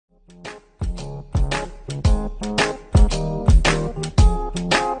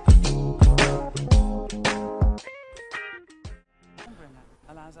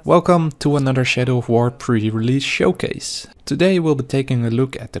Welcome to another Shadow of War pre-release showcase. Today we'll be taking a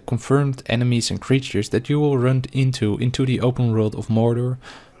look at the confirmed enemies and creatures that you will run into the open world of Mordor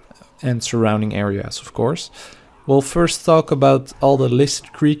and surrounding areas, of course. We'll first talk about all the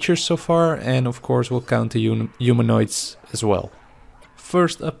listed creatures so far, and of course we'll count the humanoids as well.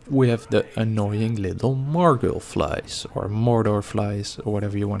 First up we have the annoying little Morgul flies, or Mordor flies, or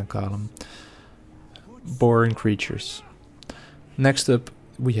whatever you want to call them. Boring creatures. Next up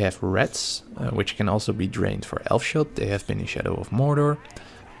we have rats, which can also be drained for elf shot. They have been in Shadow of Mordor.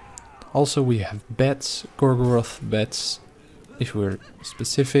 Also we have bats, Gorgoroth bats, if we're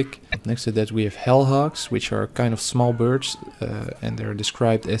specific. Next to that we have hellhawks, which are kind of small birds, and they're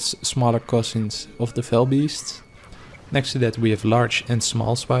described as smaller cousins of the fell beasts. Next to that we have large and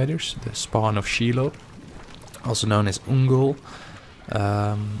small spiders, the spawn of Shelob, also known as Ungol.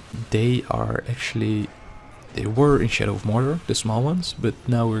 They were in Shadow of Mordor, the small ones, but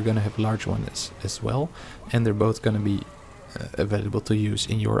now we're gonna have large ones as well, and they're both gonna be available to use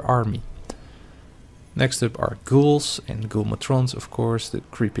in your army. Next up are ghouls and ghoul-matrons, of course, the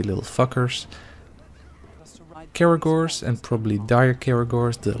creepy little fuckers. Caragors and probably dire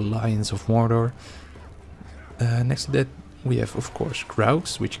Caragors, the lions of Mordor. Next to that we have, of course,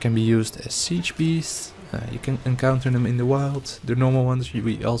 Graugs, which can be used as siege beasts. You can encounter them in the wild, the normal ones.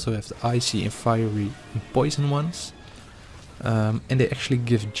 We also have the icy and fiery and poison ones. And they actually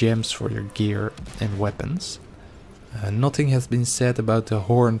give gems for your gear and weapons. Nothing has been said about the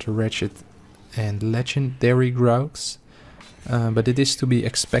horned, wretched and legendary Graugs, but it is to be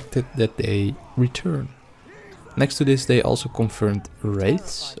expected that they return. Next to this they also confirmed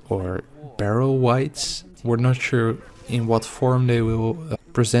Wraiths, or Barrow Wights. We're not sure in what form they will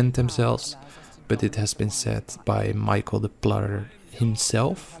present themselves, but it has been said by Michael the Plotter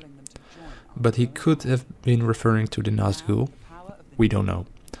himself. But he could have been referring to the Nazgul. We don't know.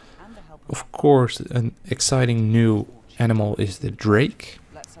 Of course, an exciting new animal is the Drake.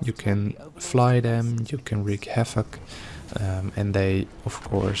 You can fly them, you can wreak havoc, and they, of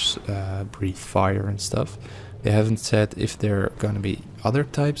course, breathe fire and stuff. They haven't said if there are gonna be other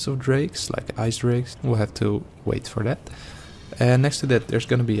types of drakes, like ice drakes. We'll have to wait for that. And next to that there's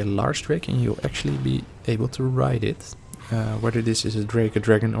gonna be a large drake, and you'll actually be able to ride it. Whether this is a drake, a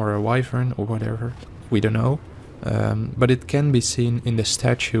dragon, or a wyvern, or whatever, we don't know. But it can be seen in the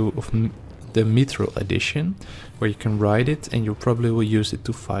statue of the Mithril edition, where you can ride it, and you probably will use it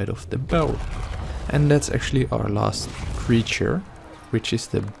to fight off the Balrog. And that's actually our last creature, which is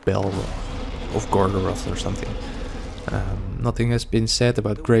the Balrog of Gorgoroth or something. Nothing has been said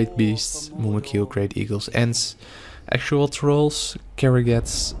about great beasts, Mumakil, great eagles, ents, actual trolls,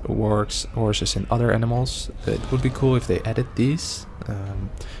 Karagats, wargs, horses and other animals. It would be cool if they added these.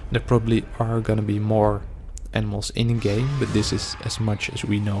 There probably are gonna be more animals in game, but this is as much as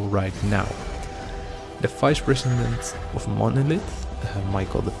we know right now. The Vice President of Monolith,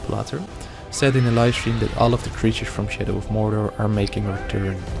 Michael the Plotter, said in a live stream that all of the creatures from Shadow of Mordor are making a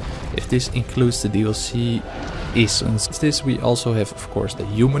return. If this includes the DLC, this we also have, of course, the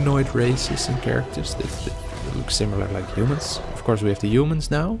humanoid races and characters that look similar like humans. Of course we have the humans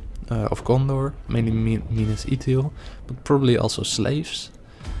now, of Gondor, mainly Minas Ithil, but probably also slaves.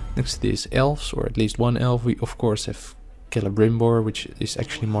 Next to this elves, or at least one elf. We of course have Celebrimbor, which is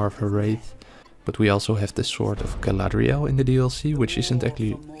actually more of a wraith. But we also have the sword of Galadriel in the DLC, which isn't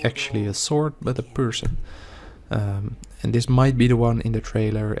actually a sword, but a person. And this might be the one in the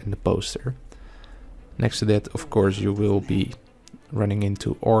trailer and the poster. Next to that, of course, you will be running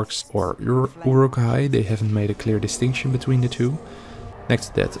into orcs or Uruk-Hai. They haven't made a clear distinction between the two. Next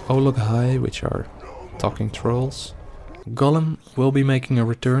to that, Olog-Hai, which are talking trolls. Gollum will be making a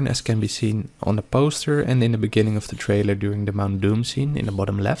return, as can be seen on the poster and in the beginning of the trailer during the Mount Doom scene in the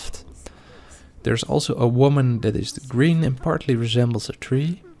bottom left. There's also a woman that is green and partly resembles a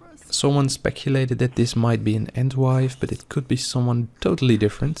tree. Someone speculated that this might be an Ent-Wife, but it could be someone totally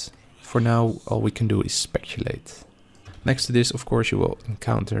different. For now, all we can do is speculate. Next to this, of course, you will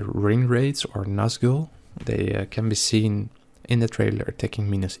encounter ring wraiths or Nazgul. They can be seen in the trailer attacking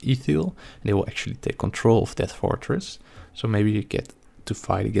Minas Ithil. They will actually take control of that fortress, so maybe you get to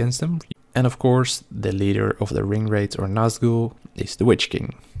fight against them. And of course, the leader of the ring wraiths or Nazgul is the Witch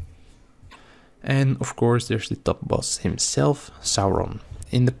King. And of course there's the top boss himself, Sauron.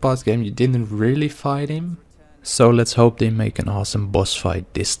 In the past game you didn't really fight him, so let's hope they make an awesome boss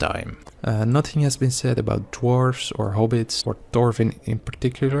fight this time. Nothing has been said about dwarves or hobbits, or Thorfinn in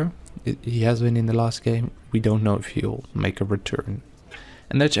particular. He has been in the last game. We don't know if he'll make a return.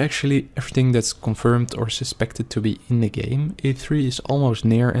 And that's actually everything that's confirmed or suspected to be in the game. E3 is almost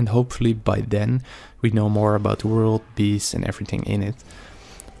near, and hopefully by then we know more about the world, beasts and everything in it.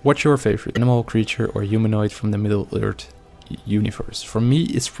 What's your favorite animal, creature or humanoid from the Middle-earth universe? For me,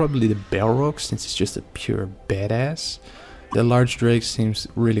 it's probably the Balrogs, since it's just a pure badass. The large drake seems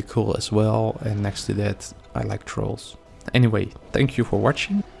really cool as well, and next to that, I like trolls. Anyway, thank you for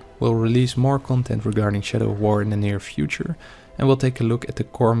watching. We'll release more content regarding Shadow of War in the near future, and we'll take a look at the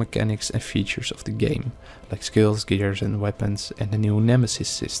core mechanics and features of the game, like skills, gears and weapons, and the new Nemesis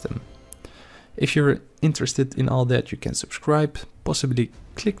system. If you're interested in all that, you can subscribe, possibly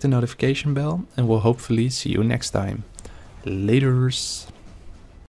click the notification bell, and we'll hopefully see you next time. Laters!